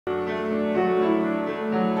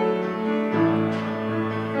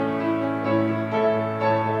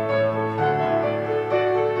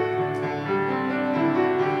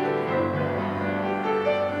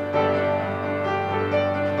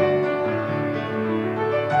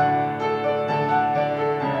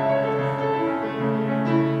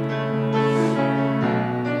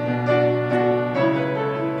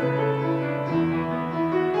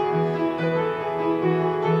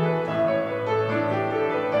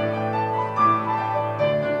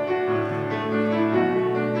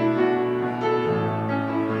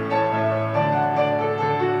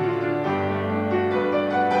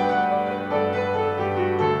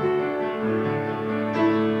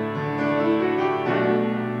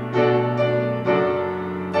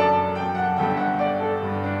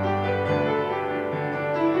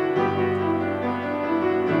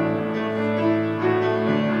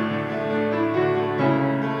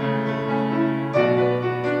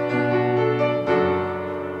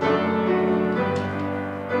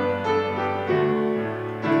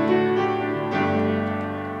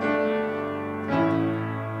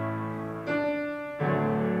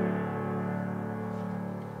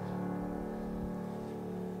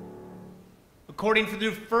According to the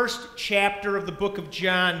first chapter of the book of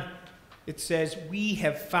John, it says, "We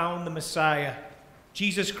have found the Messiah,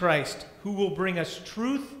 Jesus Christ, who will bring us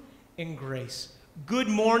truth and grace." Good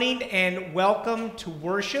morning and welcome to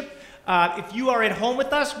worship. If you are at home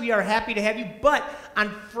with us, we are happy to have you. But on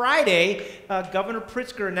Friday, Governor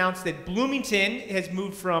Pritzker announced that Bloomington has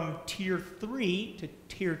moved from Tier 3 to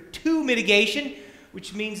Tier 2 mitigation,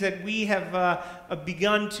 which means that we have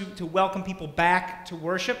begun to welcome people back to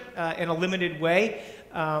worship in a limited way.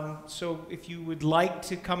 So if you would like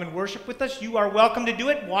to come and worship with us, you are welcome to do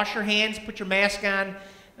it. Wash your hands, put your mask on,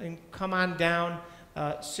 and come on down.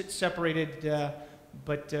 Sit separated,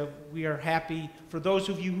 but we are happy. For those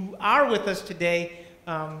of you who are with us today,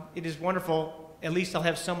 it is wonderful. At least I'll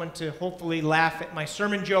have someone to hopefully laugh at my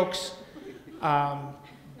sermon jokes.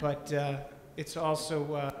 But it's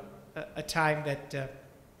also a time that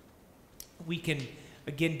we can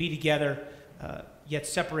again be together, yet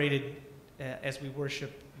separated as we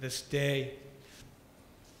worship this day.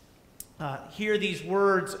 Hear these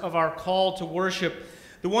words of our call to worship.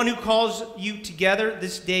 The one who calls you together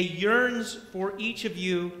this day yearns for each of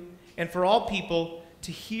you and for all people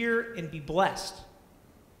to hear and be blessed.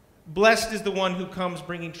 Blessed is the one who comes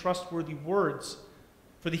bringing trustworthy words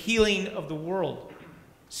for the healing of the world.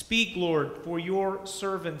 Speak, Lord, for your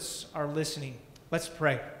servants are listening. Let's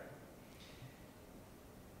pray.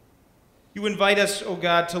 You invite us, O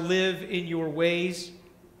God, to live in your ways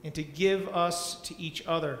and to give us to each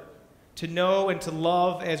other, to know and to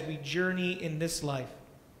love as we journey in this life.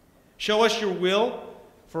 Show us your will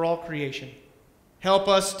for all creation. Help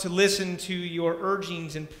us to listen to your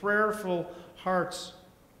urgings and prayerful hearts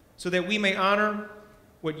so that we may honor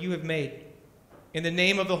what you have made. In the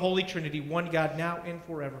name of the Holy Trinity, one God, now and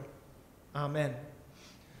forever. Amen.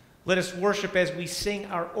 Let us worship as we sing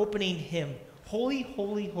our opening hymn, Holy,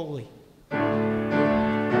 Holy, Holy.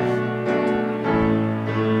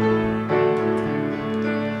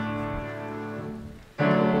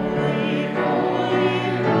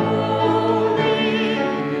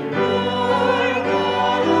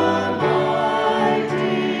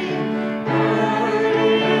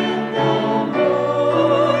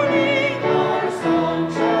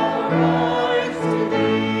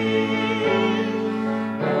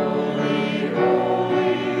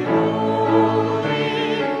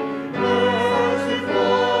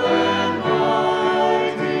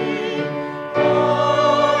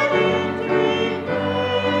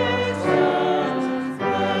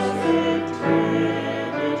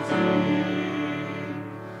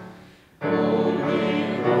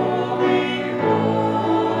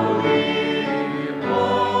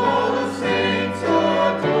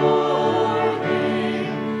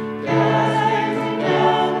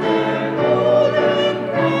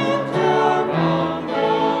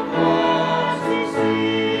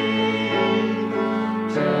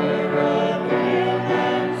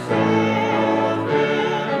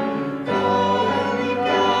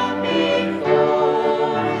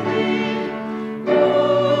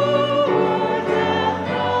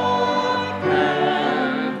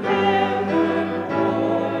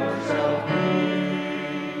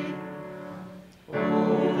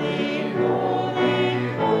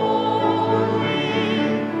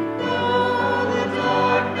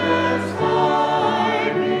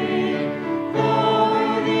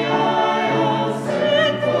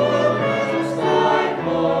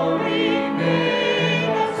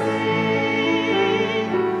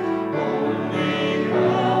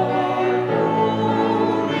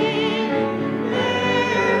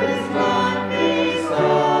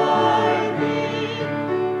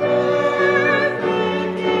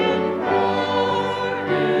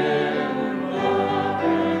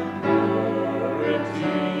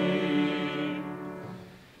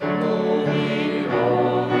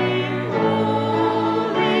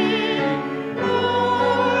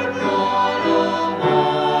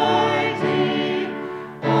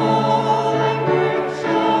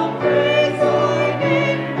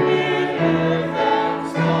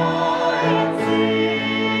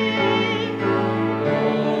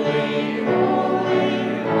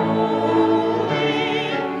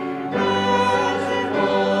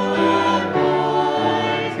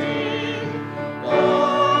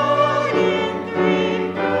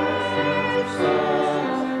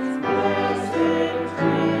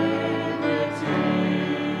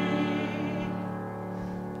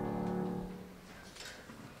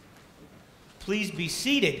 Please be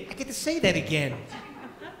seated. I get to say that again.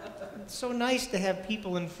 It's so nice to have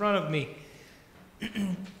people in front of me.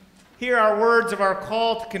 Here are words of our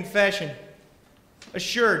call to confession.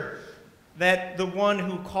 Assured that the one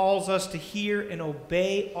who calls us to hear and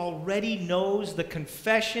obey already knows the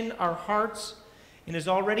confession our hearts and is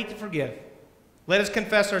all ready to forgive. Let us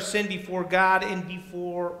confess our sin before God and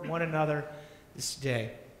before one another this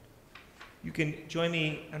day. You can join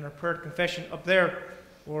me on our prayer of confession up there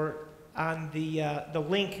or on the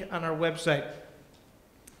link on our website.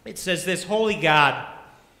 It says this: Holy God,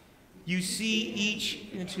 you see each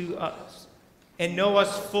into us and know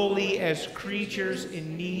us fully as creatures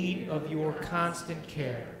in need of your constant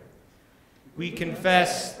care. We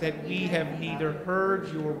confess that we have neither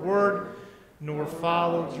heard your word nor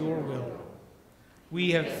followed your will.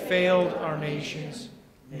 We have failed our nations,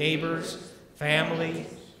 neighbors, family,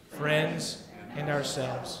 friends, and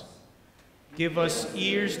ourselves. Give us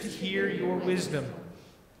ears to hear your wisdom.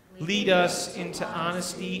 Lead us into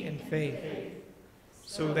honesty and faith,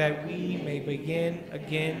 so that we may begin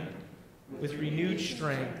again with renewed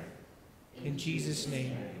strength. In Jesus'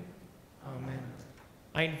 name, amen.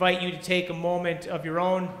 I invite you to take a moment of your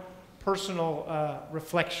own personal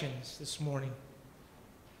reflections this morning.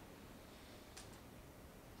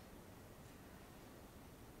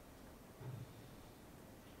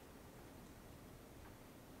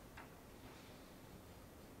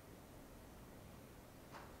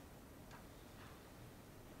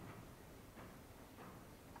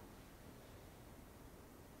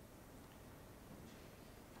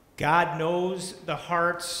 God knows the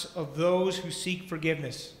hearts of those who seek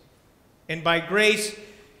forgiveness. And by grace,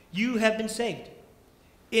 you have been saved.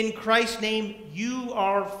 In Christ's name, you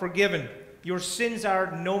are forgiven. Your sins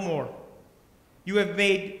are no more. You have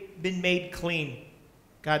been made clean.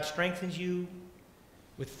 God strengthens you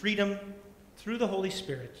with freedom through the Holy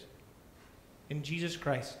Spirit. In Jesus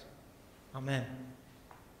Christ. Amen.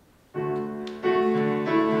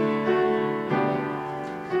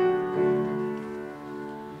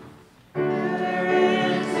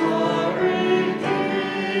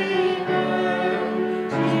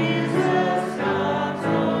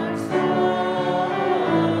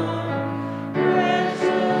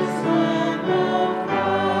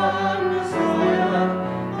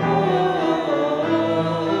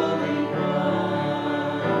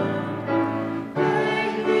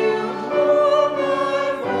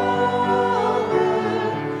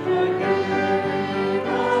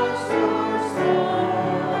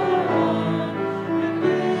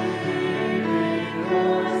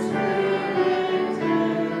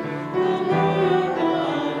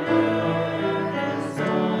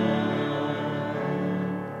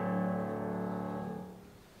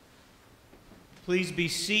 Please be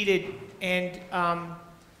seated. And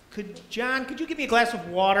could you give me a glass of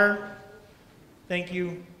water? Thank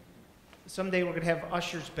you. Someday we're going to have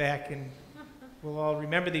ushers back, and we'll all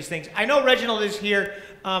remember these things. I know Reginald is here.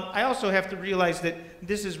 I also have to realize that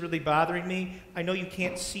this is really bothering me. I know you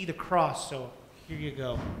can't see the cross, so here you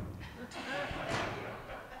go.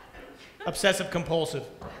 Obsessive compulsive.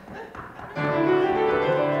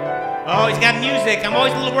 Oh, he's got music. I'm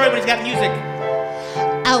always a little worried when he's got music.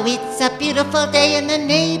 Oh, it's a beautiful day in the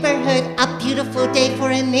neighborhood, a beautiful day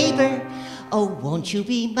for a neighbor. Oh, won't you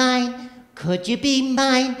be mine? Could you be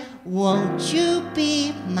mine? Won't you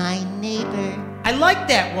be my neighbor? I like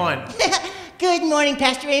that one. Good morning,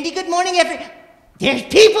 Pastor Andy. Good morning, There's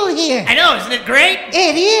people here. I know, isn't it great?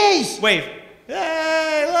 It is. Wave.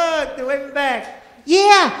 Hey, look, they're waving back.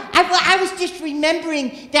 Yeah, I was just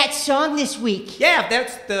remembering that song this week. Yeah,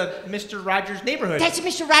 that's the Mr. Rogers' Neighborhood. That's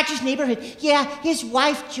Mr. Rogers' Neighborhood. Yeah, his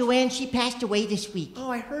wife, Joanne, she passed away this week.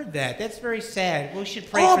 Oh, I heard that. That's very sad. We should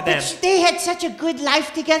pray for them. But they had such a good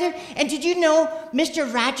life together. And did you know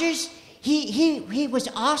Mr. Rogers, he was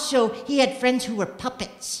also, he had friends who were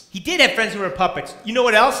puppets. He did have friends who were puppets. You know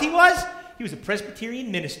what else he was? He was a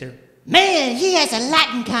Presbyterian minister. Man, he has a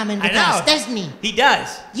lot in common with us, doesn't he? He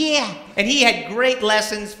does. Yeah. And he had great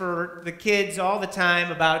lessons for the kids all the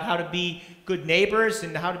time about how to be good neighbors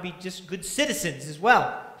and how to be just good citizens as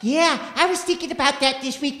well. Yeah, I was thinking about that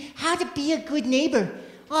this week, how to be a good neighbor.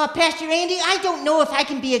 Oh, Pastor Andy, I don't know if I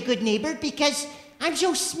can be a good neighbor because I'm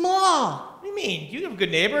so small. What do you mean? You're a good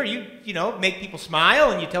neighbor. You know, make people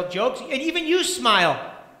smile and you tell jokes. And even you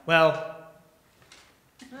smile. Well...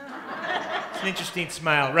 an interesting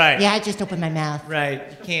smile, right? Yeah, I just opened my mouth.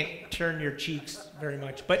 Right. You can't turn your cheeks very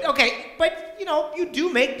much. But, okay, but, you know, you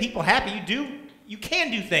do make people happy. You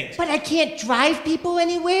can do things. But I can't drive people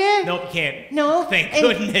anywhere. No, you can't. No. Thank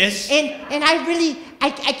goodness. And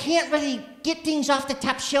I can't really get things off the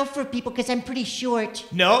top shelf for people because I'm pretty short.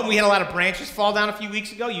 No, we had a lot of branches fall down a few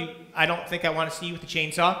weeks ago. I don't think I want to see you with the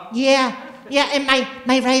chainsaw. Yeah, and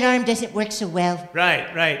my right arm doesn't work so well.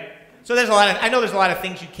 Right. So I know there's a lot of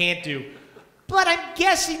things you can't do. But I'm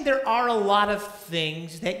guessing there are a lot of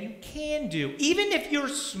things that you can do. Even if you're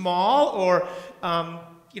small or,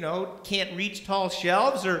 can't reach tall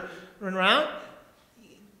shelves or run around,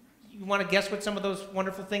 You want to guess what some of those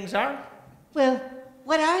wonderful things are? Well,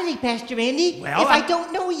 what are they, Pastor Andy? Well, if I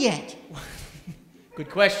don't know yet. Good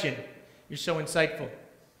question. You're so insightful.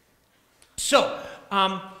 So,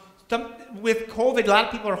 with COVID, a lot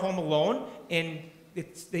of people are home alone, and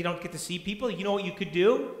they don't get to see people. You know what you could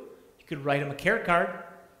do? You could write them a care card.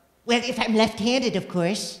 Well, if I'm left-handed, of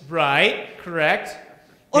course. Right, correct.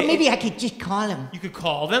 Or maybe I could just call them. You could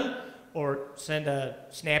call them, or send a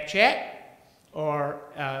Snapchat, or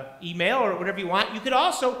email, or whatever you want. You could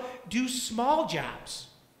also do small jobs.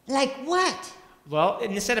 Like what? Well,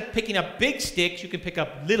 instead of picking up big sticks, you can pick up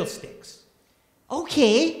little sticks.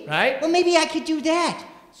 Okay. Right? Well, maybe I could do that.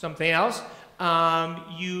 Something else.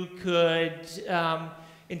 You could,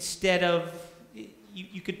 instead of,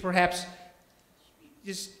 you could perhaps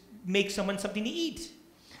just make someone something to eat.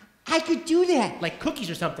 I could do that. Like cookies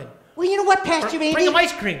or something. Well, you know what, Pastor Andy? Bring them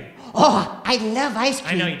ice cream. Oh, I love ice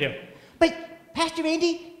cream. I know you do. But, Pastor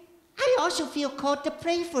Andy, I also feel called to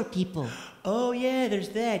pray for people. Oh, yeah, there's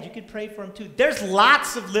that. You could pray for them, too. There's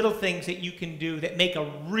lots of little things that you can do that make a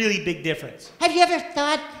really big difference. Have you ever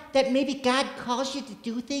thought that maybe God calls you to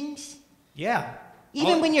do things? Yeah.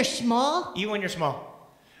 Even when you're small? Even when you're small.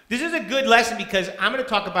 This is a good lesson because I'm going to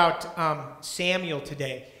talk about Samuel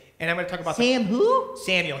today. And I'm going to talk about who?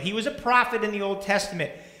 Samuel. He was a prophet in the Old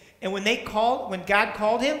Testament. And when God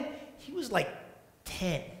called him, he was like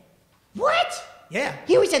 10. What? Yeah.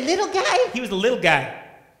 He was a little guy? He was a little guy.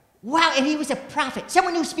 Wow, and he was a prophet.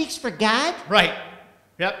 Someone who speaks for God? Right.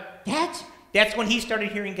 Yep. That's when he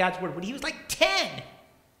started hearing God's word. When he was like 10.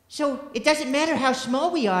 So it doesn't matter how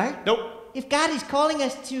small we are. Nope. If God is calling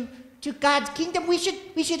us to God's kingdom, we should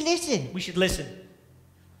listen. We should listen.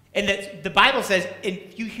 And the Bible says,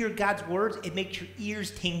 if you hear God's words, it makes your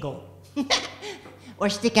ears tingle. Or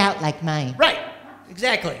stick out like mine. Right.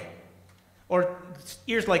 Exactly. Or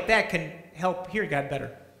ears like that can help hear God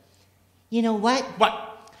better. You know what?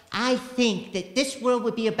 What? I think that this world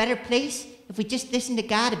would be a better place if we just listened to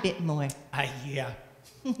God a bit more. Yeah.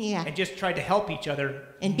 Yeah. And just tried to help each other.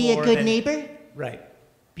 And be a good neighbor? Right.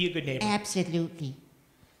 Be a good neighbor. Absolutely.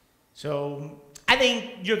 So I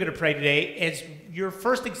think you're going to pray today as your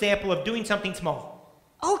first example of doing something small.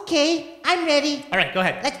 Okay, I'm ready. All right, go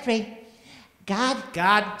ahead. Let's pray.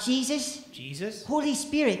 God, Jesus, Holy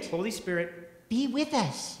Spirit, be with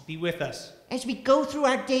us. Be with us. As we go through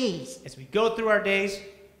our days.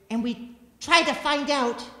 And we try to find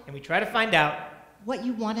out. What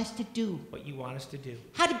you want us to do.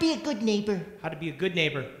 How to be a good neighbor. How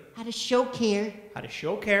to show care. How to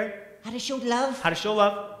show love.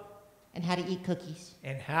 And how to eat cookies.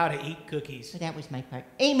 So that was my part.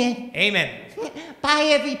 Amen. Bye,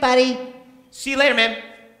 everybody. See you later, man.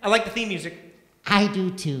 I like the theme music. I do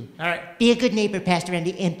too. All right. Be a good neighbor, Pastor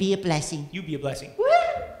Andy, and be a blessing. You be a blessing. Woo!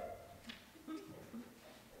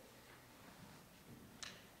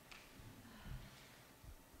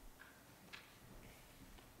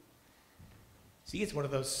 See, it's one of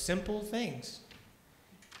those simple things.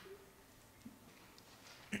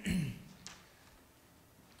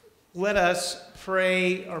 Let us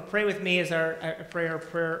pray, or pray with me as I pray our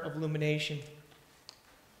prayer of illumination.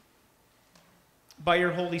 By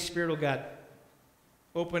your Holy Spirit, O God,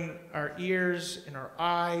 open our ears and our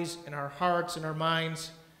eyes and our hearts and our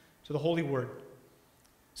minds to the Holy Word,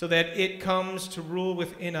 so that it comes to rule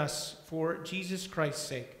within us for Jesus Christ's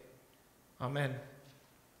sake. Amen.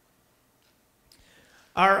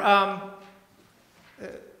 Our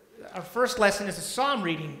first lesson is a psalm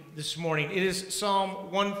reading this morning. It is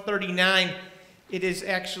Psalm 139. It is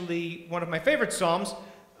actually one of my favorite psalms.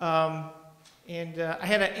 And I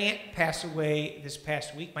had an aunt pass away this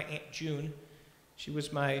past week, my Aunt June. She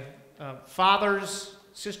was my father's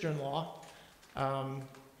sister-in-law.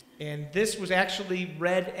 And this was actually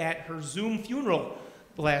read at her Zoom funeral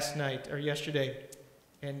yesterday.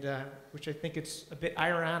 And which I think it's a bit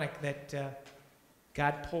ironic that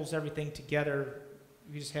God pulls everything together.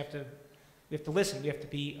 We have to listen. We have to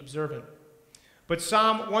be observant. But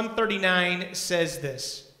Psalm 139 says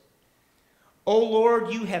this: O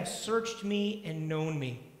Lord, you have searched me and known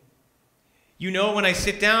me. You know when I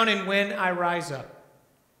sit down and when I rise up.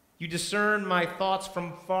 You discern my thoughts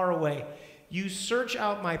from far away. You search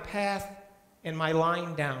out my path and my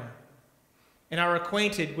lying down, and are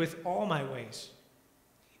acquainted with all my ways.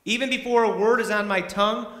 Even before a word is on my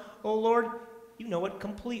tongue, O Lord, you know it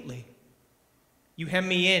completely. You hem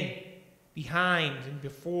me in, behind and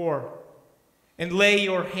before, and lay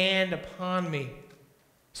your hand upon me.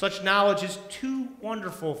 Such knowledge is too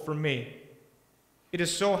wonderful for me. It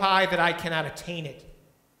is so high that I cannot attain it.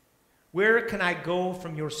 Where can I go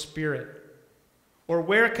from your spirit? Or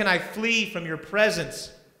where can I flee from your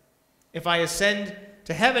presence? If I ascend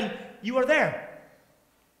to heaven, you are there.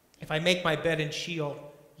 If I make my bed in Sheol,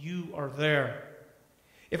 you are there.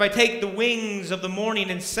 If I take the wings of the morning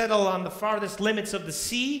and settle on the farthest limits of the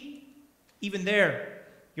sea, even there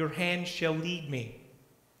your hand shall lead me,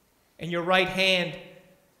 and your right hand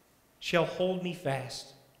shall hold me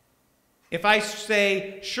fast. If I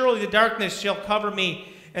say, surely the darkness shall cover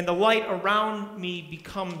me, and the light around me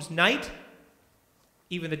becomes night,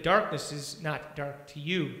 even the darkness is not dark to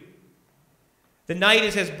you. The night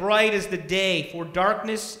is as bright as the day, for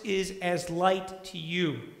darkness is as light to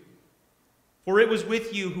you. For it was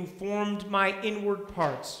with you who formed my inward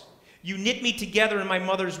parts. You knit me together in my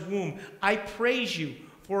mother's womb. I praise you,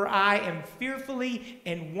 for I am fearfully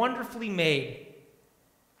and wonderfully made.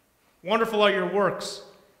 Wonderful are your works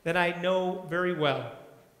that I know very well.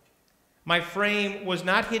 My frame was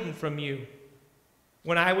not hidden from you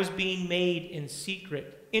when I was being made in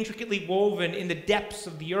secret, intricately woven in the depths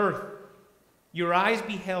of the earth. Your eyes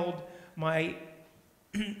beheld my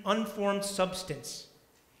unformed substance.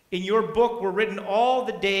 In your book were written all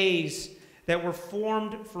the days that were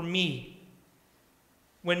formed for me,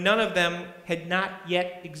 when none of them had not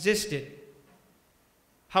yet existed.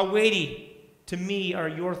 How weighty to me are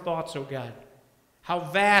your thoughts, O God. How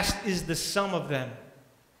vast is the sum of them.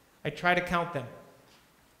 I try to count them.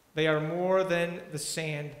 They are more than the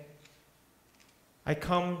sand. I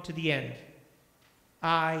come to the end.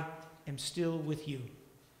 I am still with you.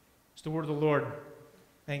 It's the word of the Lord.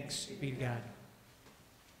 Thanks be to God.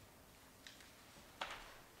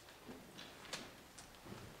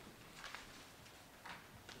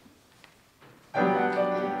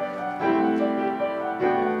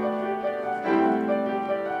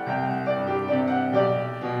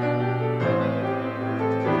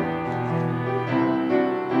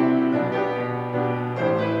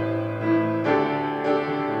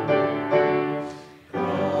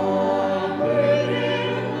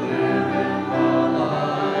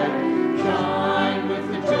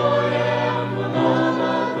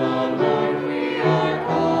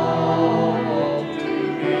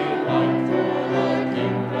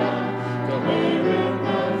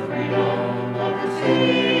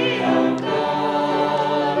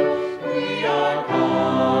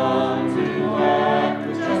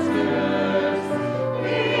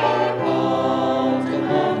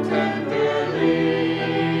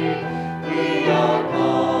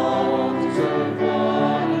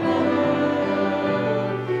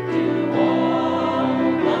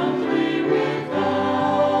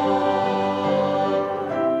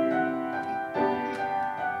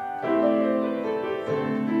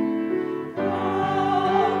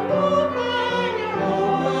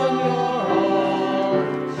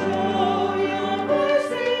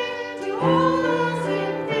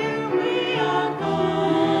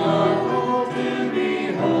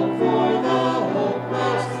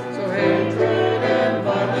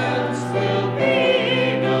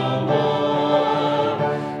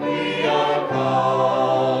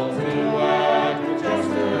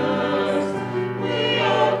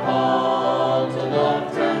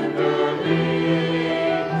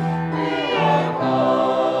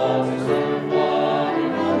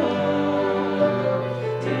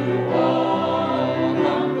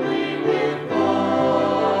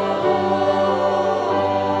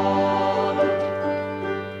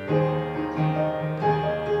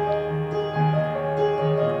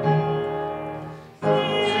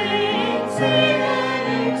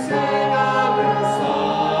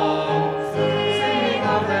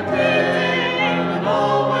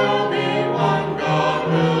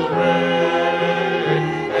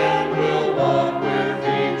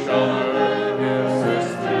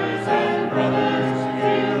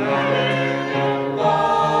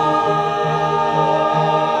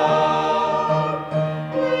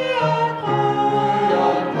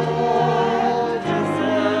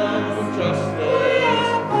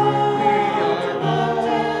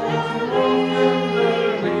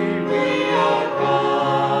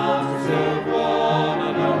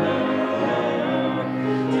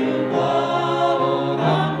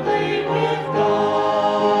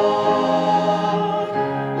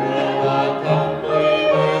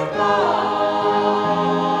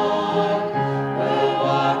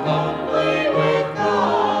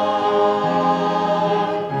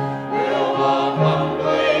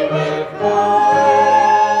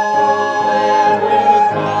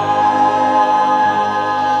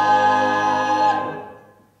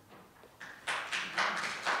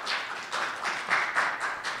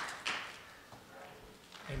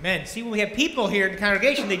 Amen. See, when we have people here in the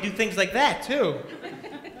congregation, they do things like that, too.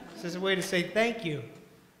 This is a way to say thank you.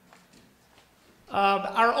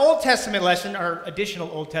 Our Old Testament lesson, our additional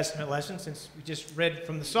Old Testament lesson, since we just read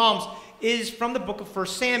from the Psalms, is from the book of 1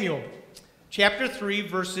 Samuel, chapter 3,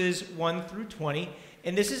 verses 1 through 20.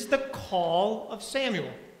 And this is the call of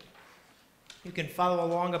Samuel. You can follow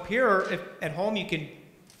along up here, or if at home you can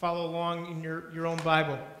follow along in your own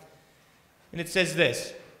Bible. And it says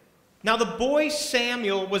this: Now the boy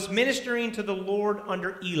Samuel was ministering to the Lord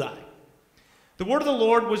under Eli. The word of the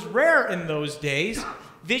Lord was rare in those days.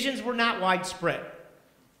 Visions were not widespread.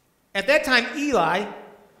 At that time, Eli,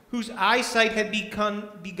 whose eyesight had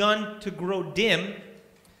begun to grow dim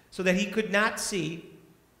so that he could not see,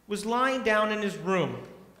 was lying down in his room.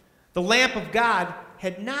 The lamp of God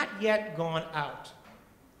had not yet gone out.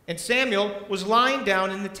 And Samuel was lying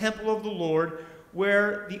down in the temple of the Lord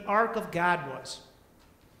where the ark of God was.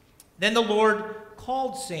 Then the Lord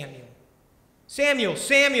called Samuel. Samuel,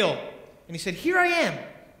 Samuel. And he said, Here I am.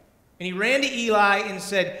 And he ran to Eli and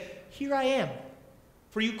said, Here I am,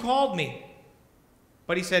 for you called me.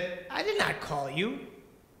 But he said, I did not call you.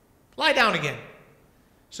 Lie down again.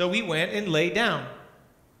 So he went and lay down.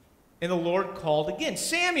 And the Lord called again,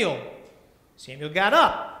 Samuel. Samuel got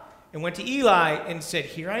up and went to Eli and said,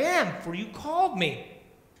 Here I am, for you called me.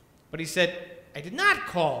 But he said, I did not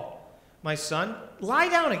call, my son. Lie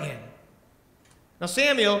down again. Now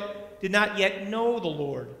Samuel did not yet know the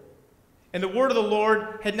Lord, and the word of the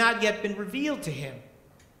Lord had not yet been revealed to him.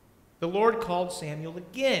 The Lord called Samuel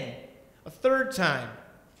again, a third time.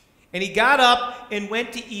 And he got up and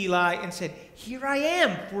went to Eli and said, Here I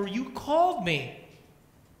am, for you called me.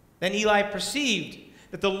 Then Eli perceived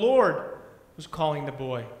that the Lord was calling the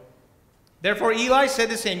boy. Therefore Eli said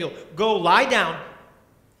to Samuel, Go lie down,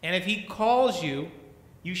 and if he calls you,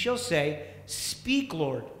 you shall say, Speak,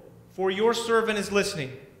 Lord, for your servant is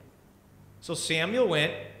listening. So Samuel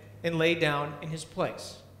went and lay down in his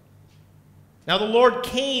place. Now the Lord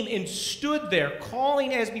came and stood there,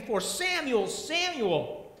 calling as before, Samuel,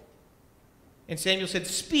 Samuel. And Samuel said,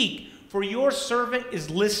 Speak, for your servant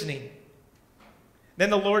is listening.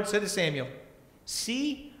 Then the Lord said to Samuel,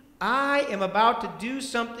 See, I am about to do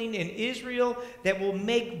something in Israel that will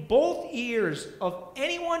make both ears of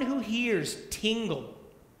anyone who hears tingle.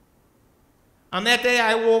 On that day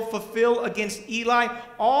I will fulfill against Eli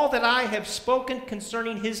all that I have spoken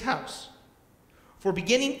concerning his house, from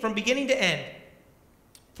beginning to end.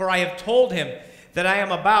 For I have told him that I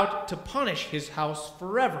am about to punish his house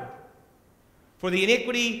forever for the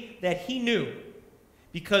iniquity that he knew,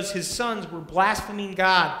 because his sons were blaspheming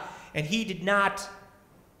God, and he did not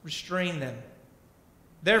restrain them.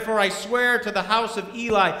 Therefore I swear to the house of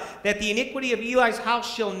Eli that the iniquity of Eli's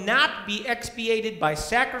house shall not be expiated by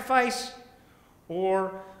sacrifice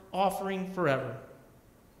or offering forever.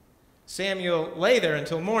 Samuel lay there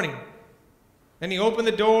until morning. Then he opened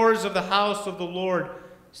the doors of the house of the Lord.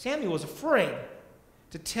 Samuel was afraid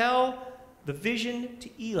to tell the vision to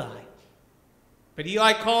Eli. But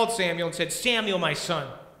Eli called Samuel and said, Samuel, my son.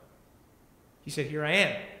 He said, Here I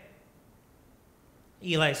am.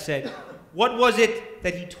 Eli said, What was it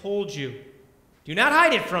that he told you? Do not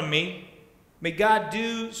hide it from me. May God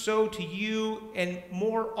do so to you and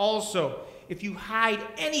more also, if you hide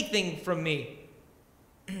anything from me,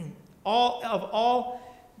 all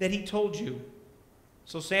that he told you.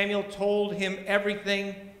 So Samuel told him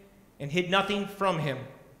everything and hid nothing from him.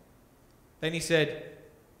 Then he said,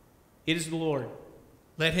 It is the Lord.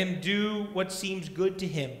 Let him do what seems good to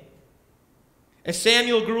him. As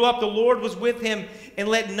Samuel grew up, the Lord was with him and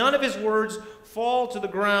let none of his words fall to the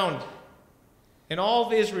ground. And all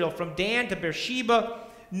of Israel, from Dan to Beersheba,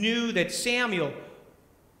 knew that Samuel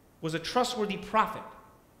was a trustworthy prophet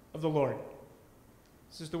of the Lord.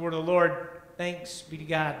 This is the word of the Lord. Thanks be to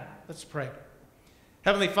God. Let's pray.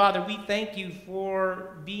 Heavenly Father, we thank you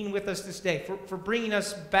for being with us this day, for bringing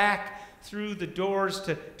us back through the doors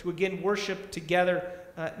to again worship together,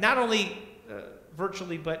 not only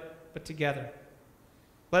virtually, but together.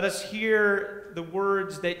 Let us hear the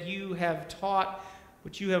words that you have taught,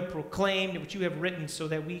 which you have proclaimed, which you have written, so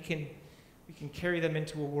that we can carry them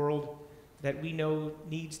into a world that we know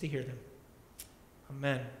needs to hear them.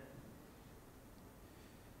 Amen.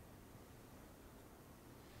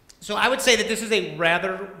 So I would say that this is a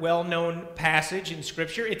rather well-known passage in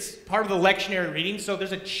Scripture. It's part of the lectionary reading, so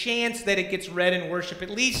there's a chance that it gets read in worship at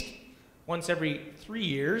least once every 3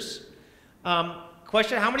 years.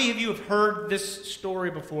 Question, how many of you have heard this story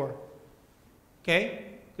before? Okay,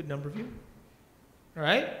 good number of you. All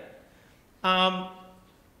right.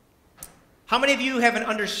 How many of you have an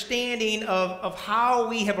understanding of how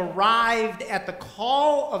we have arrived at the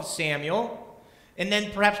call of Samuel, and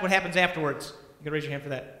then perhaps what happens afterwards? You can raise your hand for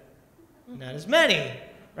that. Not as many,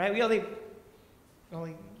 right? We only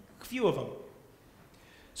a few of them.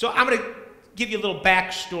 So I'm going to give you a little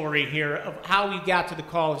backstory here of how we got to the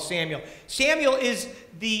call of Samuel. Samuel is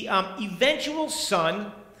the eventual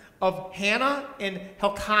son of Hannah and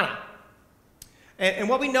Elkanah. And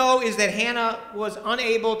what we know is that Hannah was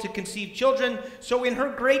unable to conceive children, so in her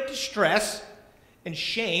great distress and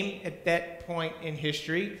shame at that point in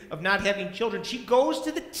history of not having children, she goes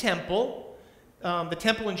to the temple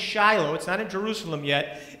in Shiloh. It's not in Jerusalem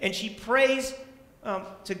yet, and she prays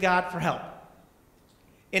to God for help.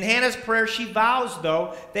 In Hannah's prayer, she vows,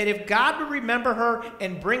 though, that if God would remember her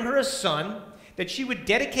and bring her a son, that she would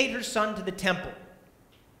dedicate her son to the temple,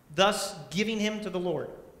 thus giving him to the Lord.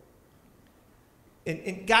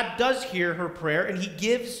 And God does hear her prayer, and he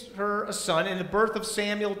gives her a son, and the birth of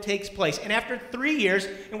Samuel takes place. And after 3 years,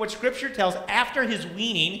 and what Scripture tells, after his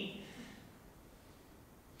weaning,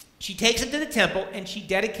 she takes him to the temple, and she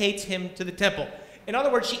dedicates him to the temple. In other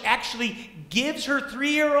words, she actually gives her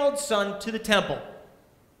 3-year-old son to the temple.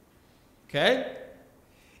 Okay?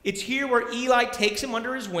 It's here where Eli takes him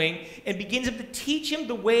under his wing and begins to teach him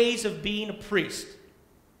the ways of being a priest.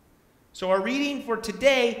 So our reading for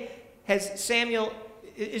today has Samuel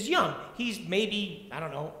is young. He's maybe,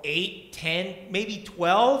 8, 10, maybe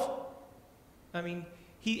 12. I mean,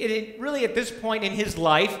 really at this point in his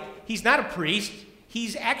life, he's not a priest.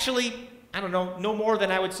 He's actually, no more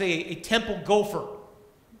than I would say a temple gopher.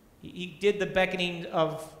 He did the beckoning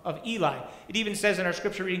of Eli. It even says in our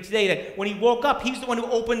scripture reading today that when he woke up, he's the one who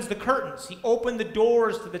opens the curtains. He opened the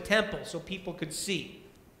doors to the temple so people could see.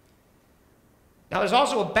 Now, there's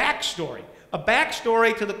also a backstory. A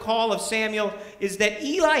backstory to the call of Samuel is that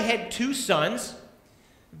Eli had 2 sons.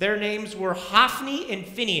 Their names were Hophni and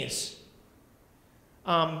Phinehas,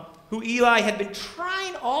 who Eli had been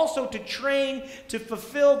trying also to train to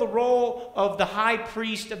fulfill the role of the high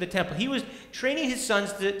priest of the temple. He was training his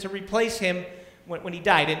sons to replace him when he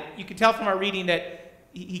died. And you can tell from our reading that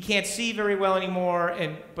he can't see very well anymore,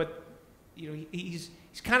 but he's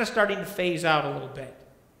kind of starting to phase out a little bit.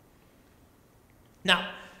 Now,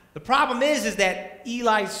 the problem is that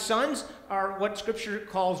Eli's sons are what Scripture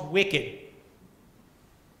calls wicked.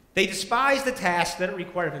 They despise the task that it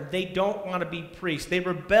required of them. They don't want to be priests. They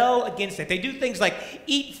rebel against it. They do things like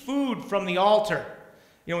eat food from the altar.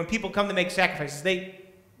 When people come to make sacrifices,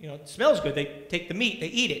 it smells good. They take the meat, they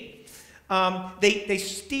eat it. They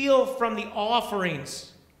steal from the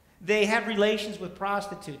offerings. They have relations with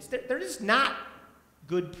prostitutes. They're just not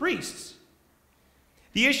good priests.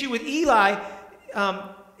 The issue with Eli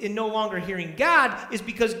in no longer hearing God is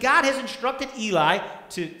because God has instructed Eli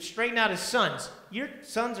to straighten out his sons. Your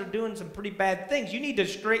sons are doing some pretty bad things. You need to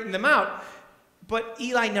straighten them out. But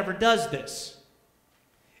Eli never does this.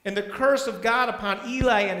 And the curse of God upon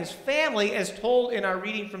Eli and his family, as told in our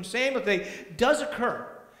reading from Samuel today, does occur.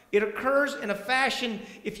 It occurs in a fashion,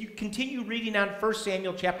 if you continue reading on 1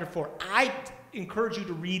 Samuel chapter 4. I encourage you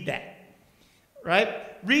to read that.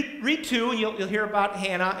 Right? Read 2, and you'll hear about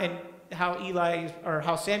Hannah and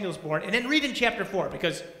how Samuel's born, and then read in chapter 4,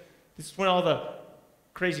 because this is when all the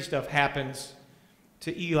crazy stuff happens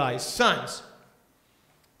to Eli's sons.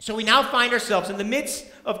 So we now find ourselves in the midst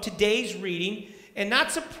of today's reading, and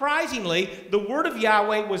not surprisingly, the word of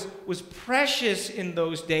Yahweh was precious in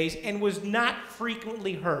those days and was not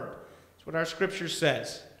frequently heard. That's what our scripture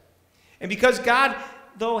says. And because God,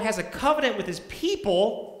 though, has a covenant with his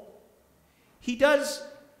people, he does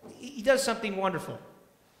something wonderful.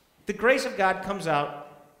 The grace of God comes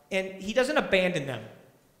out, and he doesn't abandon them.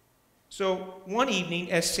 So one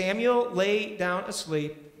evening, as Samuel lay down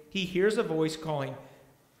asleep, he hears a voice calling.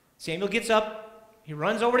 Samuel gets up, he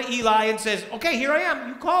runs over to Eli and says, "Okay, here I am,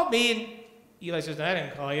 you called me." And Eli says, "I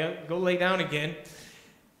didn't call you, go lay down again."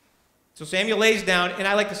 So Samuel lays down, and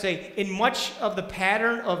I like to say, in much of the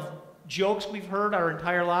pattern of jokes we've heard our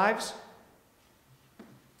entire lives,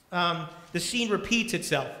 the scene repeats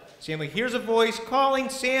itself. Samuel hears a voice calling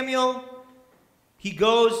Samuel. He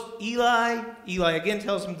goes, Eli again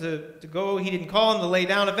tells him to go. He didn't call him to lay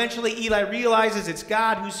down. Eventually, Eli realizes it's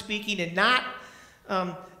God who's speaking and not,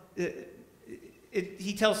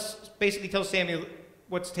 he basically tells Samuel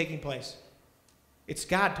what's taking place. It's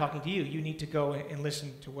God talking to you. You need to go and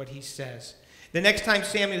listen to what he says. The next time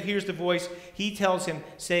Samuel hears the voice, he tells him,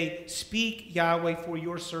 say, "Speak, Yahweh, for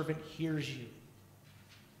your servant hears you."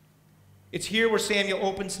 It's here where Samuel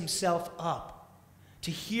opens himself up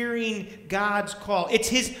to hearing God's call. It's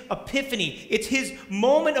his epiphany. It's his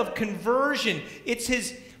moment of conversion. It's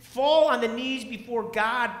his fall on the knees before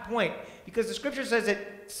God point. Because the scripture says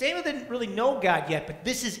that Samuel didn't really know God yet, but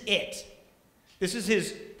this is it. This is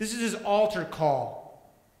his altar call,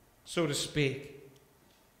 so to speak.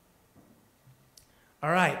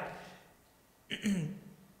 All right.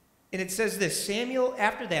 And it says this,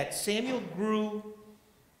 after that, Samuel grew,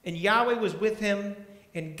 and Yahweh was with him,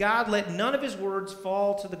 and God let none of his words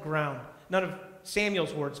fall to the ground. None of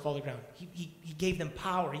Samuel's words fall to the ground. He gave them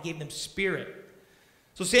power. He gave them spirit.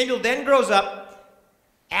 So Samuel then grows up,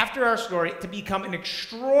 after our story, to become an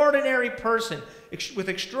extraordinary person with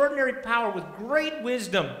extraordinary power, with great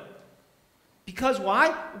wisdom. Because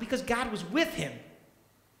why? Because God was with him.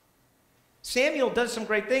 Samuel does some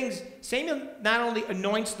great things. Samuel not only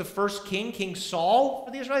anoints the first king, King Saul,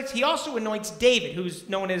 for the Israelites, he also anoints David, who's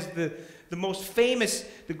known as the most famous,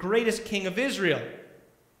 the greatest king of Israel.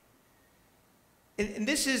 And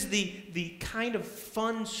this is the kind of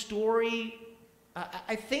fun story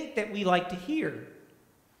I think that we like to hear.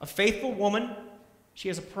 A faithful woman, she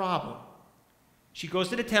has a problem. She goes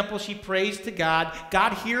to the temple, she prays to God.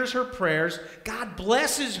 God hears her prayers. God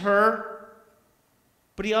blesses her.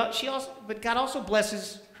 But God also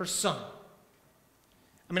blesses her son.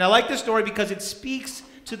 I mean, I like this story because it speaks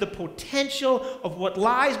to the potential of what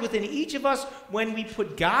lies within each of us when we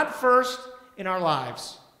put God first in our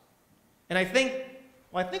lives. And I think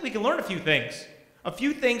we can learn a few things. A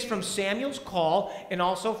few things from Samuel's call and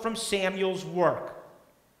also from Samuel's work.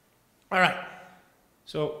 All right.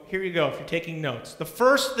 So here you go if you're taking notes. The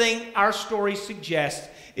first thing our story suggests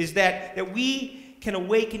is that we can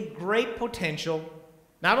awaken great potential,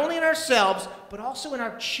 not only in ourselves, but also in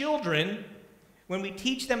our children when we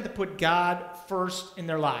teach them to put God first in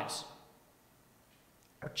their lives.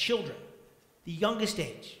 Our children, the youngest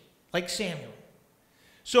age, like Samuel.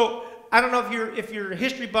 So I don't know if you're a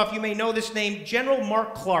history buff, you may know this name, General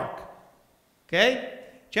Mark Clark. Okay?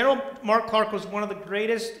 General Mark Clark was one of the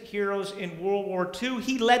greatest heroes in World War II.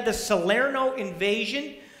 He led the Salerno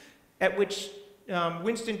invasion, at which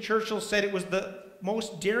Winston Churchill said it was the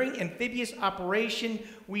most daring amphibious operation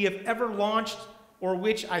we have ever launched, or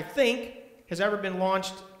which I think has ever been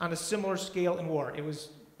launched on a similar scale in war. It was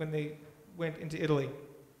when they went into Italy.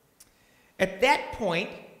 At that point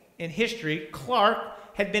in history, Clark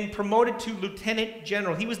had been promoted to lieutenant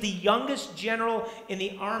general. He was the youngest general in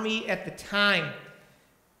the army at the time.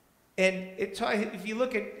 And if you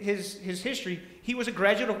look at his history, he was a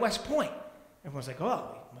graduate of West Point. Everyone's like,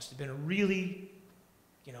 oh, he must have been a really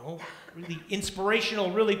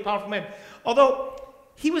inspirational, really powerful man. Although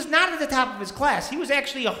he was not at the top of his class. He was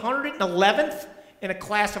actually 111th in a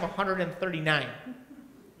class of 139.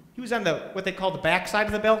 He was on what they call the backside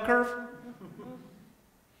of the bell curve.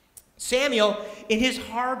 Samuel, in his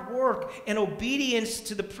hard work and obedience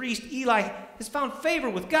to the priest Eli, has found favor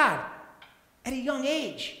with God at a young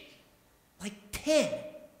age, like 10.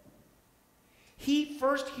 He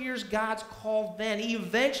first hears God's call then. He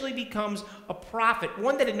eventually becomes a prophet,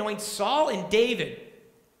 one that anoints Saul and David.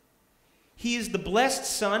 He is the blessed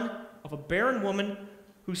son of a barren woman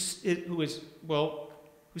who simply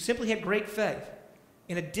had great faith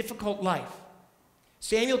in a difficult life.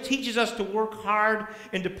 Samuel teaches us to work hard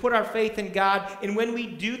and to put our faith in God. And when we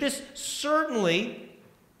do this, certainly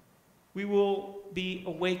we will be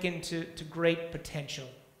awakened to great potential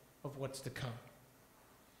of what's to come.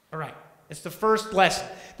 All right, that's the first lesson.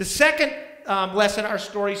 The second lesson our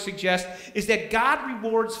story suggests is that God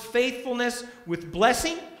rewards faithfulness with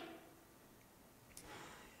blessing.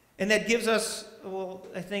 And that gives us,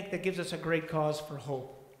 I think that gives us a great cause for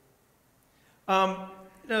hope.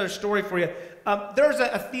 Another story for you. There's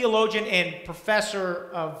a theologian and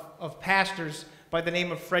professor of pastors by the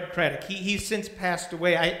name of Fred Craddock. He's since passed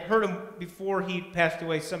away. I heard him before he passed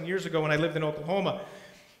away some years ago when I lived in Oklahoma.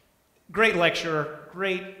 Great lecturer,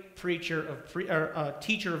 great preacher,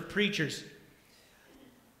 teacher of preachers.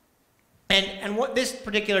 And what this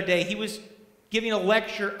particular day, he was giving a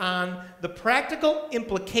lecture on the practical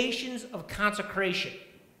implications of consecration.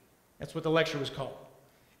 That's what the lecture was called.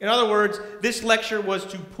 In other words, this lecture was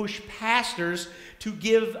to push pastors to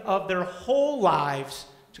give of their whole lives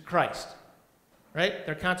to Christ, right?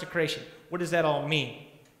 Their consecration. What does that all mean?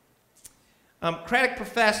 Craddock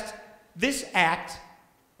professed this act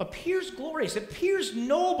appears glorious, appears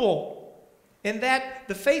noble, and that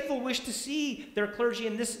the faithful wish to see their clergy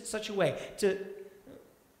in such a way.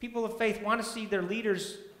 People of faith want to see their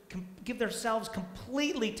leaders give themselves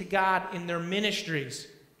completely to God in their ministries.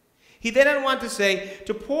 He then went on to say,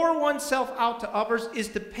 to pour oneself out to others is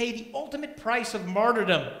to pay the ultimate price of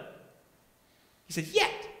martyrdom. He said,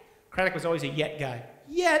 yet, Craddock was always a yet guy,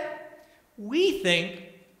 yet we think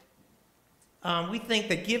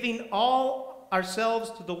that giving all ourselves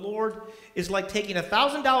to the Lord is like taking a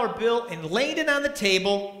 $1,000 bill and laying it on the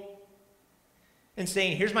table and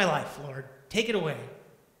saying, here's my life, Lord, take it away.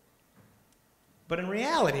 But in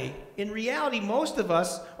reality, most of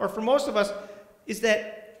us, is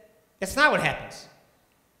that that's not what happens.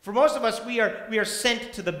 For most of us, we are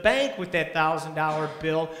sent to the bank with that $1,000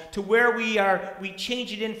 bill to where we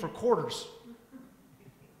change it in for quarters.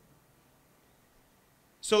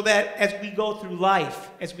 So that as we go through life,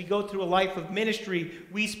 as we go through a life of ministry,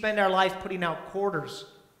 we spend our life putting out quarters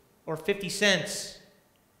or 50 cents,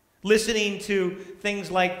 listening to things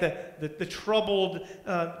like the troubled,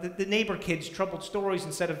 the neighbor kids' troubled stories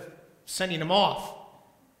instead of sending them off.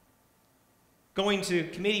 Going to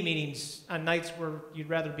committee meetings on nights where you'd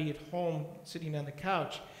rather be at home sitting on the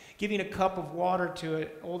couch. Giving a cup of water to an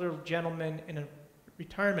older gentleman in a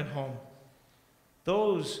retirement home.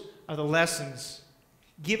 Those are the lessons.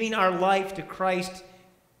 Giving our life to Christ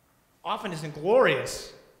often isn't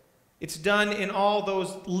glorious. It's done in all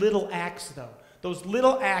those little acts, though. Those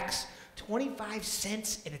little acts, 25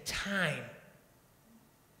 cents at a time.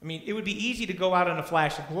 I mean, it would be easy to go out in a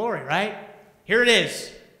flash of glory, right? Here it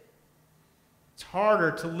is. It's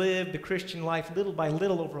harder to live the Christian life little by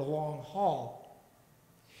little over a long haul.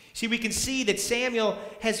 See, we can see that Samuel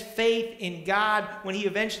has faith in God when he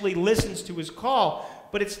eventually listens to his call,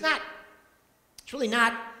 but it's really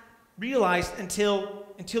not realized until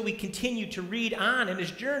we continue to read on in his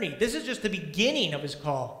journey. This is just the beginning of his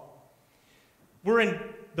call. We're in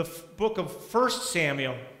the book of 1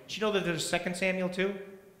 Samuel. Did you know that there's 2 Samuel too?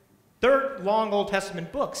 Third long Old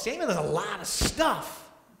Testament book. Samuel has a lot of stuff.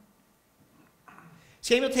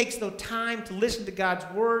 Samuel takes the time to listen to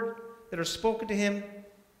God's word that are spoken to him,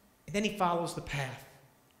 and then he follows the path.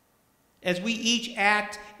 As we each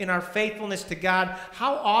act in our faithfulness to God,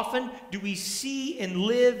 how often do we see and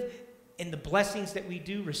live in the blessings that we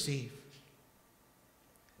do receive?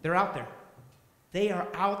 They're out there. They are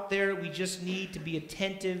out there. We just need to be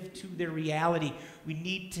attentive to their reality. We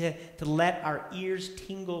need to let our ears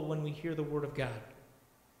tingle when we hear the word of God.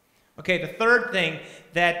 Okay, the third thing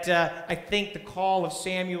that I think the call of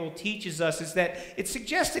Samuel teaches us is that it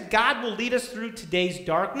suggests that God will lead us through today's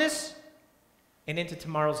darkness and into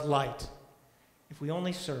tomorrow's light if we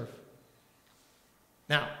only serve.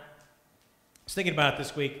 Now, I was thinking about it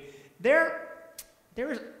this week. There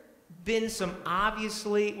has been there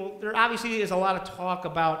obviously is a lot of talk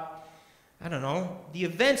about, I don't know, the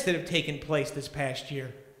events that have taken place this past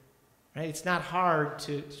year. Right? It's not hard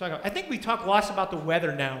to talk about. I think we talk less about the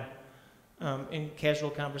weather now in casual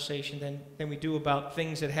conversation than we do about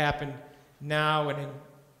things that happen now and in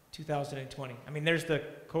 2020. I mean, there's the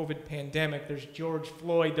COVID pandemic, there's George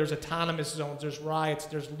Floyd, there's autonomous zones, there's riots,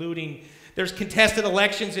 there's looting, there's contested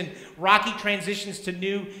elections and rocky transitions to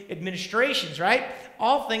new administrations, right?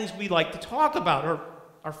 All things we like to talk about or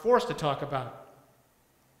are forced to talk about.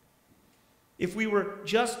 If we were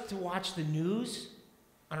just to watch the news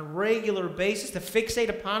on a regular basis, to fixate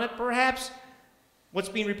upon it perhaps, what's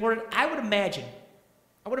being reported, I would imagine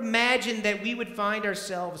that we would find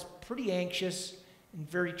ourselves pretty anxious and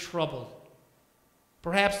very troubled.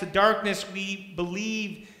 Perhaps the darkness we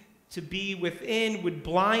believe to be within would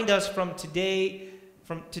blind us from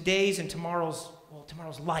today's and tomorrow's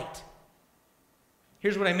light.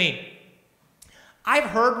 Here's what I mean. I've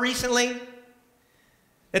heard recently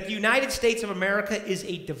that the United States of America is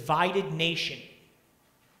a divided nation.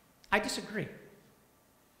 I disagree.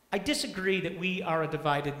 I disagree that we are a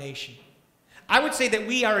divided nation. I would say that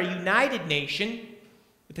we are a united nation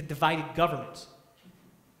with a divided government.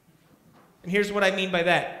 And here's what I mean by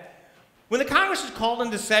that. When the Congress is called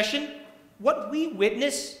into session, what we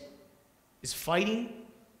witness is fighting,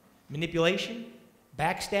 manipulation,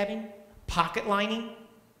 backstabbing, pocket lining.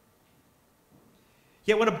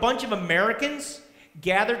 Yet when a bunch of Americans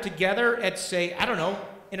gather together at, say, I don't know,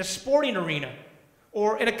 in a sporting arena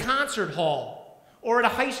or in a concert hall or at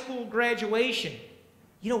a high school graduation,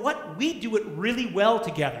 you know what? We do it really well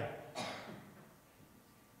together.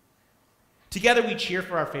 Together we cheer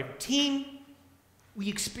for our favorite team. We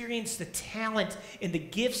experience the talent and the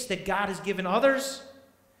gifts that God has given others.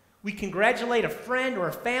 We congratulate a friend or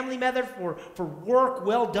a family member for work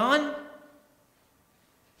well done.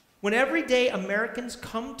 When everyday Americans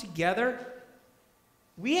come together,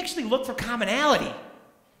 we actually look for commonality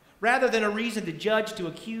rather than a reason to judge, to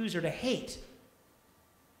accuse, or to hate.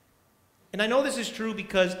 And I know this is true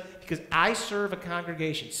because I serve a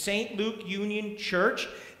congregation, St. Luke Union Church,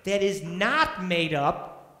 that is not made up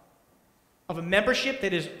of a membership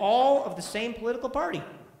that is all of the same political party.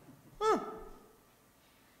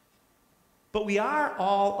 But we are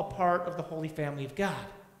all a part of the holy family of God.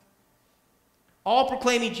 All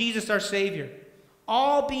proclaiming Jesus our Savior.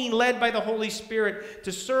 All being led by the Holy Spirit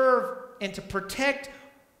to serve and to protect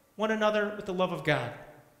one another with the love of God.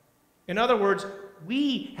 In other words,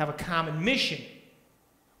 we have a common mission.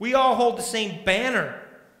 We all hold the same banner.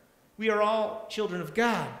 We are all children of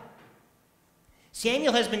God.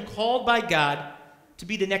 Samuel has been called by God to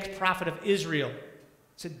be the next prophet of Israel.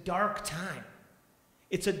 It's a dark time.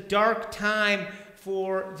 It's a dark time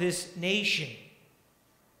for this nation.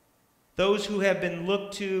 Those who have been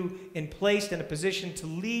looked to and placed in a position to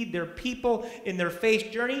lead their people in their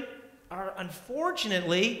faith journey are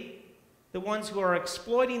unfortunately the ones who are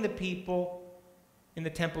exploiting the people in the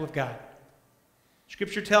temple of God.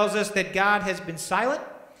 Scripture tells us that God has been silent.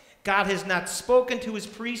 God has not spoken to his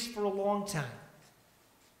priests for a long time.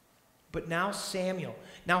 But now Samuel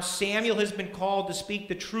has been called to speak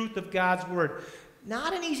the truth of God's word.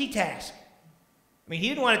 Not an easy task. I mean, he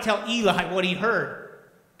didn't want to tell Eli what he heard.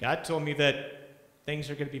 God told me that things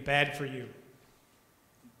are going to be bad for you.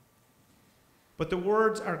 But the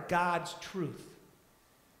words are God's truth,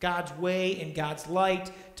 God's way and God's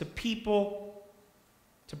light to people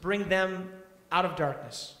to bring them out of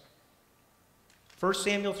darkness. 1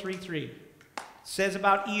 Samuel 3:3 says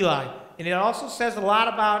about Eli, and it also says a lot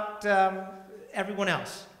about everyone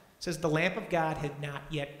else. It says the lamp of God had not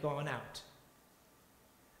yet gone out.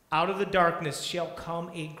 Out of the darkness shall come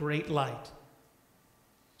a great light.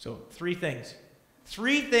 So 3 things.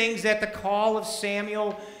 3 things that the call of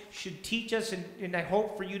Samuel should teach us, and I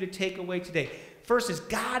hope for you to take away today. First is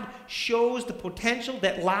God shows the potential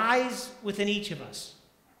that lies within each of us.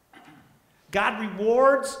 God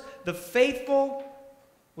rewards the faithful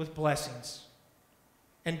with blessings.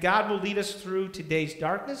 And God will lead us through today's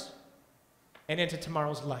darkness and into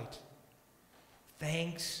tomorrow's light.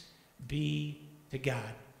 Thanks be to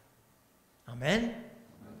God. Amen?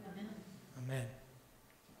 Amen. Amen.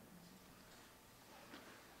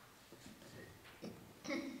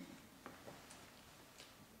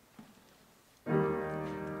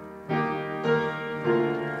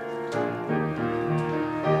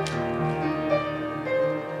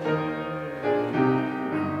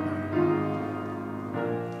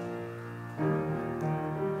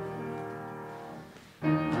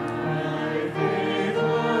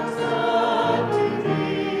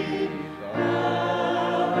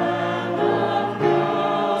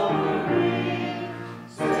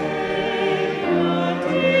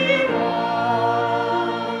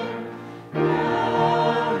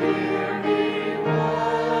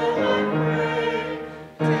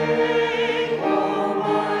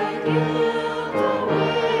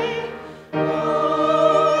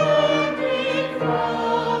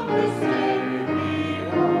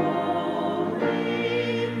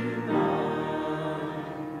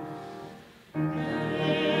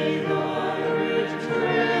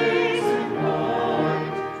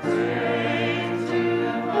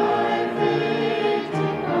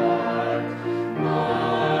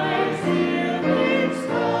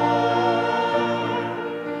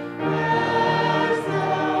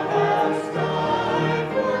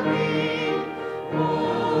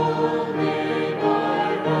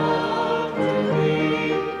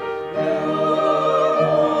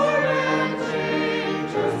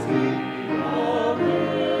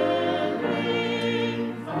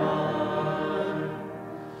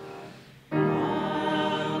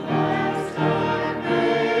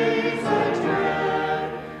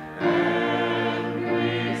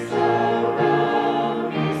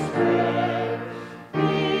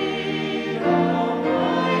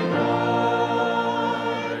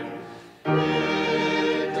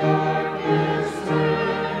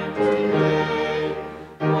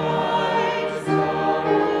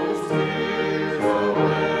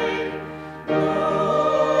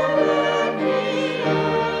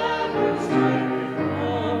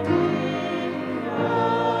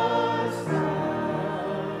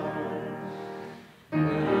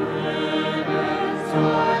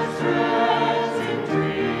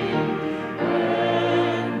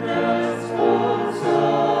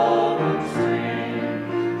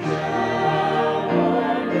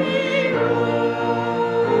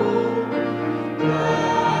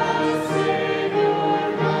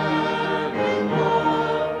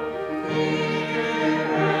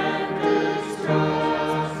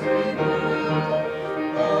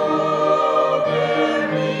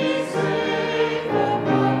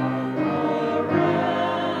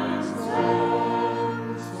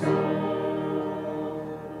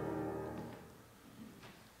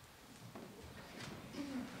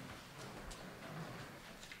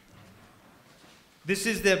 This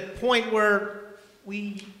is the point where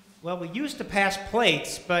we used to pass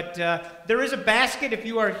plates, but there is a basket if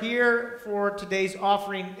you are here for today's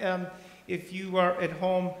offering. If you are at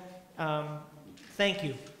home, thank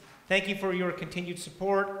you. Thank you for your continued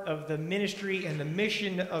support of the ministry and the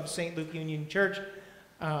mission of St. Luke Union Church.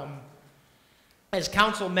 As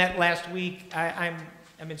council met last week, I'm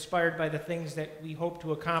inspired by the things that we hope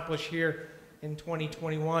to accomplish here in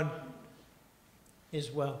 2021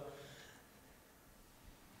 as well.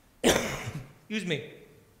 Excuse me.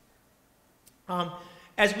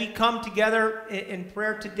 As we come together in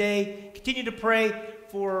prayer today, continue to pray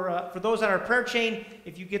for those on our prayer chain,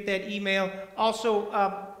 if you get that email. Also,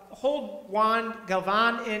 hold Juan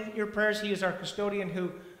Galvan in your prayers. He is our custodian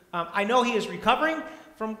who, I know he is recovering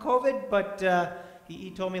from COVID, but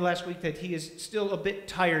he told me last week that he is still a bit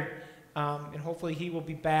tired, and hopefully he will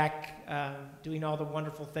be back doing all the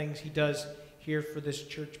wonderful things he does here for this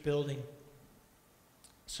church building.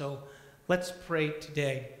 So let's pray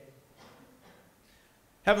today.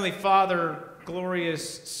 Heavenly Father,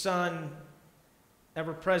 glorious Son,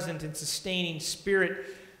 ever-present and sustaining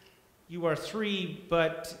Spirit, you are three,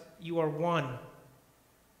 but you are one.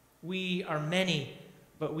 We are many,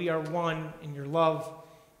 but we are one in your love,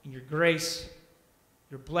 in your grace,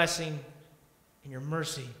 your blessing, and your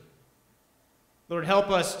mercy. Lord,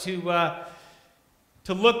 help us to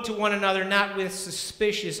look to one another not with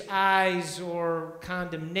suspicious eyes or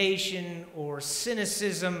condemnation or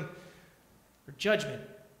cynicism or judgment,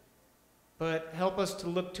 but help us to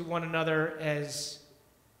look to one another as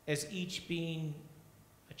each being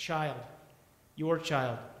a child, your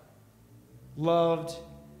child, loved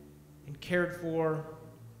and cared for,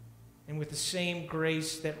 and with the same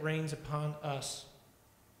grace that reigns upon us.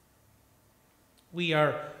 We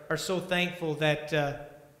are so thankful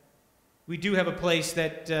that we do have a place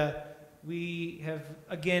that we have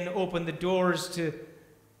again opened the doors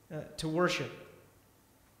to worship.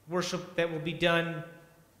 Worship that will be done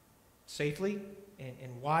safely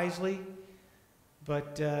and wisely,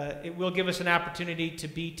 but it will give us an opportunity to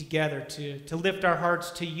be together, to lift our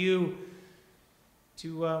hearts to you,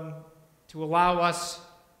 to allow us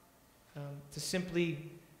to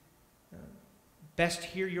simply best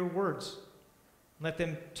hear your words. Let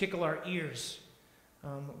them tickle our ears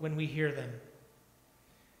when we hear them.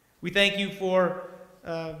 We thank you for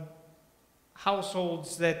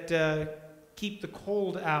households that keep the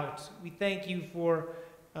cold out. We thank you for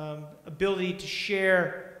ability to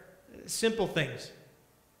share simple things.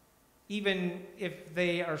 Even if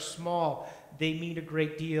they are small, they mean a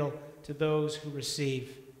great deal to those who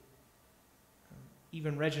receive.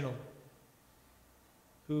 Even Reginald,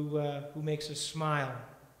 who makes us smile,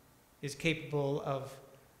 is capable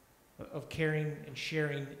of caring and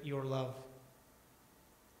sharing your love.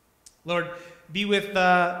 Lord, be with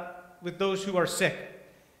those who are sick.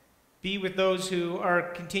 Be with those who are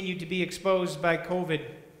continued to be exposed by COVID.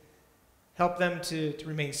 Help them to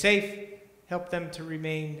remain safe. Help them to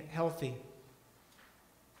remain healthy.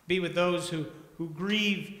 Be with those who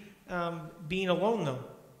grieve being alone, though.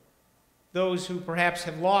 Those who perhaps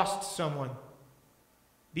have lost someone.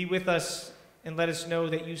 Be with us and let us know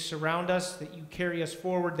that you surround us, that you carry us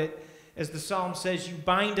forward, that, as the psalm says, you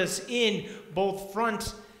bind us in both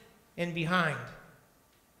front and behind.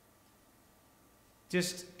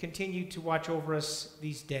 Just continue to watch over us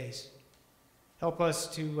these days. Help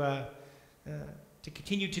us to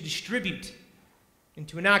continue to distribute and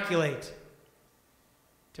to inoculate,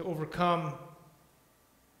 to overcome.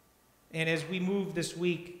 And as we move this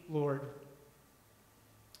week, Lord,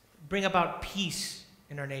 bring about peace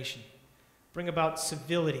in our nation. Bring about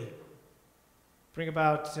civility. Bring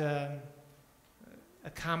about a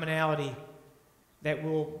commonality that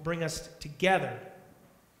will bring us together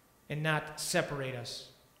and not separate us.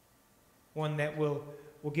 One that will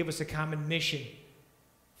give us a common mission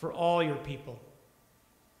for all your people.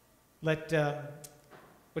 Let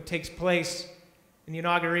what takes place in the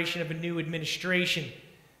inauguration of a new administration,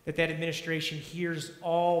 that administration hears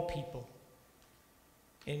all people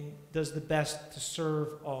and does the best to serve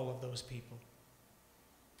all of those people.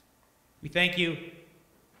 We thank you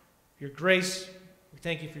for your grace. We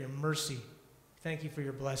thank you for your mercy. We thank you for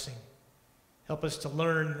your blessing. Help us to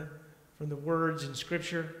learn from the words in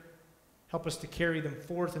Scripture. Help us to carry them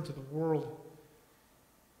forth into the world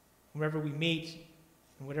wherever we meet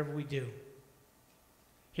and whatever we do.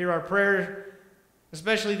 Hear our prayer,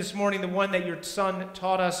 especially this morning, the one that your Son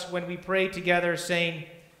taught us when we prayed together, saying,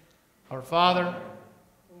 Our Father,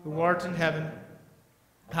 who art in heaven,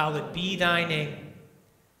 hallowed be thy name.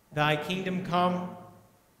 Thy kingdom come,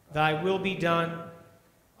 thy will be done,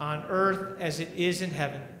 on earth as it is in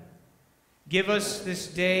heaven. Give us this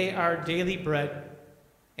day our daily bread,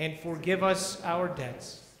 and forgive us our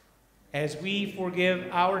debts, as we forgive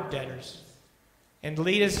our debtors. And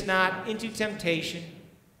lead us not into temptation,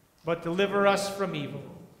 but deliver us from evil.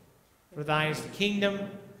 For thine is the kingdom, and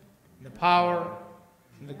the power,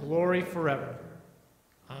 and the glory forever.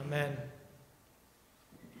 Amen.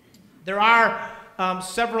 There are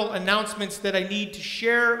several announcements that I need to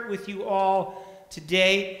share with you all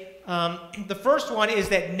today. The first one is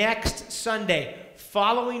that next Sunday,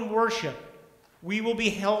 following worship, we will be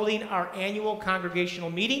holding our annual congregational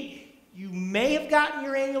meeting. You may have gotten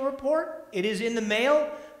your annual report. It is in the mail.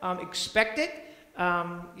 Expect it.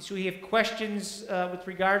 So we have questions with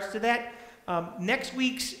regards to that. Next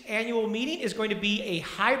week's annual meeting is going to be a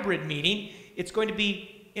hybrid meeting. It's going to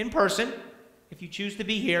be in person, if you choose to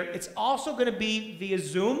be here. It's also going to be via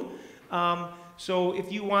Zoom. So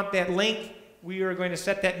if you want that link, we are going to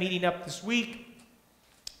set that meeting up this week.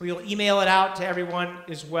 We'll email it out to everyone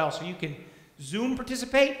as well. So you can Zoom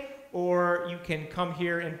participate, or you can come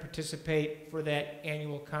here and participate for that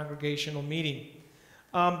annual congregational meeting.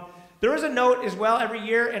 There is a note as well every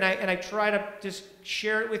year, and I try to just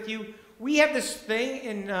share it with you. We have this thing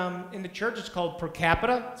in the church. It's called per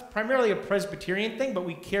capita. It's primarily a Presbyterian thing, but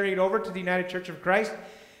we carry it over to the United Church of Christ.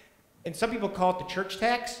 And some people call it the church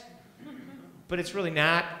tax, but it's really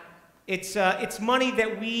not. It's money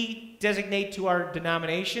that we designate to our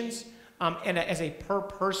denominations and as a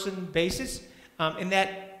per-person basis. And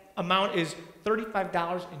that amount is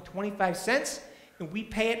 $35.25. And we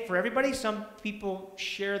pay it for everybody. Some people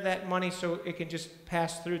share that money so it can just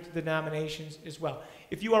pass through to the denominations as well.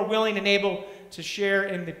 If you are willing and able to share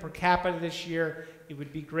in the per capita this year, it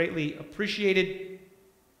would be greatly appreciated.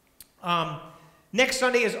 Next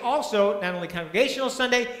Sunday is also not only Congregational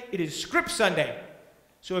Sunday, it is Script Sunday.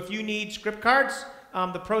 So if you need script cards,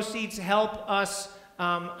 the proceeds help us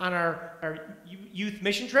on our youth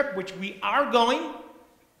mission trip, which we are going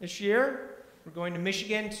this year. We're going to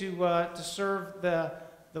Michigan to serve the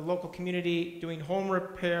local community doing home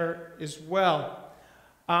repair as well.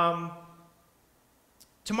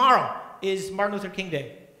 Tomorrow is Martin Luther King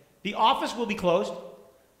Day. The office will be closed,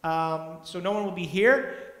 so no one will be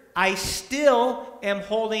here. I still am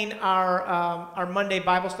holding our Monday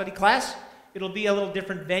Bible study class. It'll be a little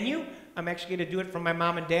different venue. I'm actually going to do it from my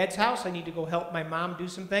mom and dad's house. I need to go help my mom do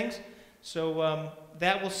some things. So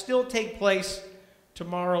that will still take place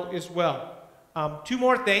tomorrow as well. Two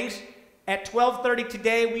more things. At 12:30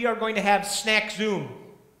 today, we are going to have Snack Zoom.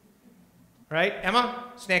 Right,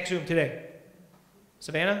 Emma? Snack Zoom today.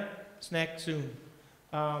 Savannah? Snack Zoom.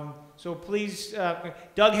 So please,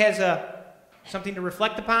 Doug has something to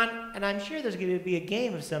reflect upon, and I'm sure there's going to be a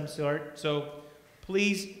game of some sort. So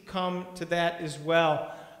please come to that as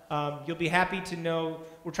well. You'll be happy to know.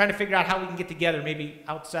 We're trying to figure out how we can get together, maybe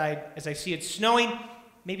outside, as I see it snowing,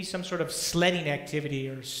 maybe some sort of sledding activity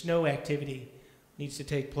or snow activity needs to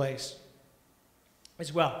take place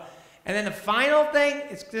as well. And then the final thing,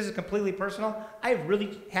 this is completely personal. I have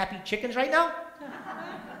really happy chickens right now.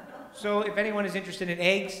 So if anyone is interested in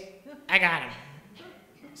eggs, I got them.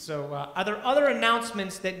 So are there other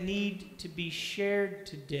announcements that need to be shared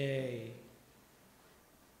today?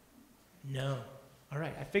 No. All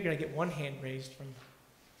right, I figured I'd get one hand raised from...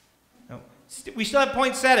 No. We still have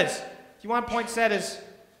poinsettias. If you want poinsettias,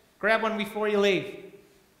 grab one before you leave.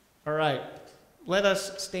 All right. Let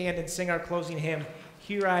us stand and sing our closing hymn,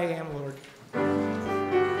 Here I Am, Lord.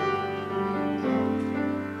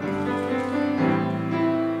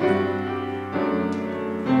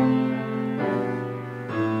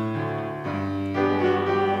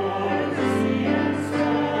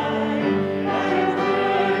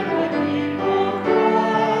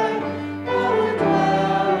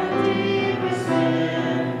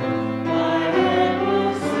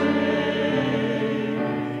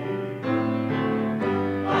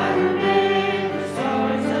 I will make the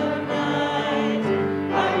stars of night.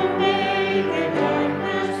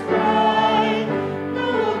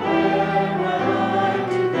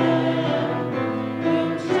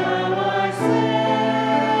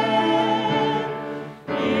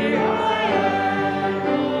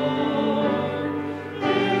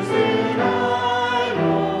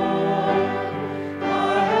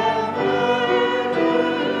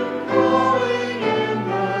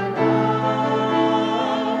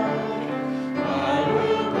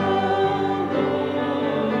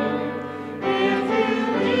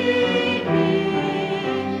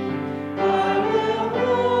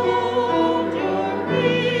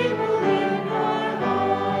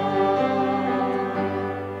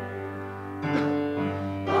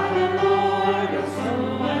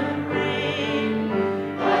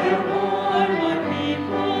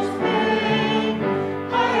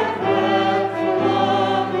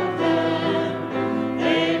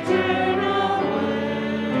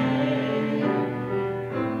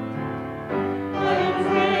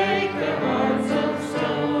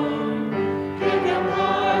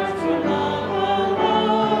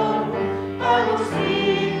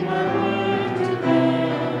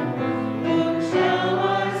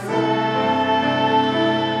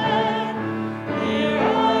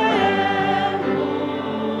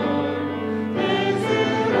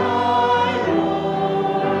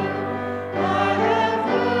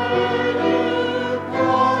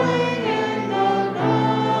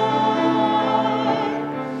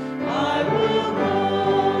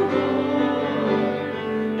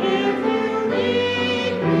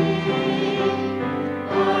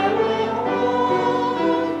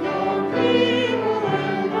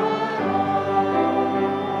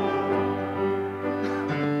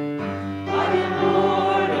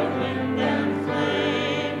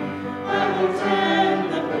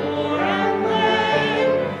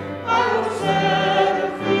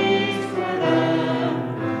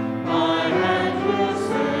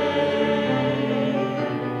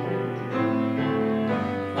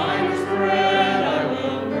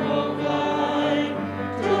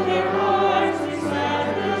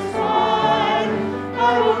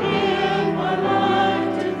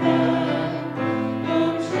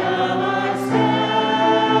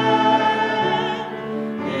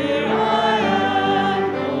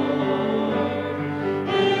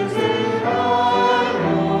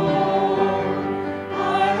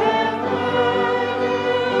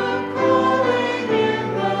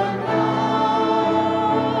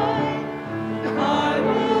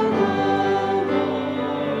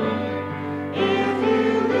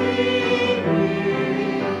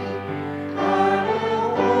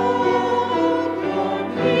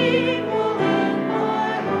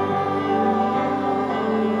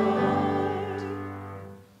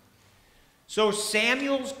 So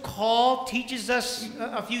Samuel's call teaches us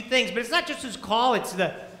a few things, but it's not just his call, it's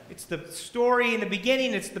the story in the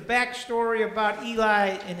beginning, it's the backstory about Eli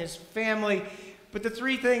and his family. But the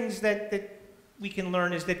three things that we can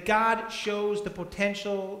learn is that God shows the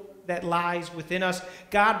potential that lies within us.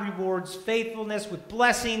 God rewards faithfulness with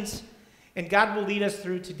blessings, and God will lead us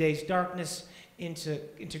through today's darkness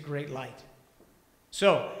into great light.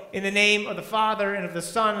 So, in the name of the Father, and of the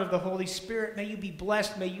Son, and of the Holy Spirit, may you be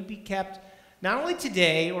blessed, may you be kept, not only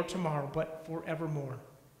today or tomorrow, but forevermore.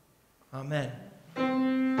 Amen.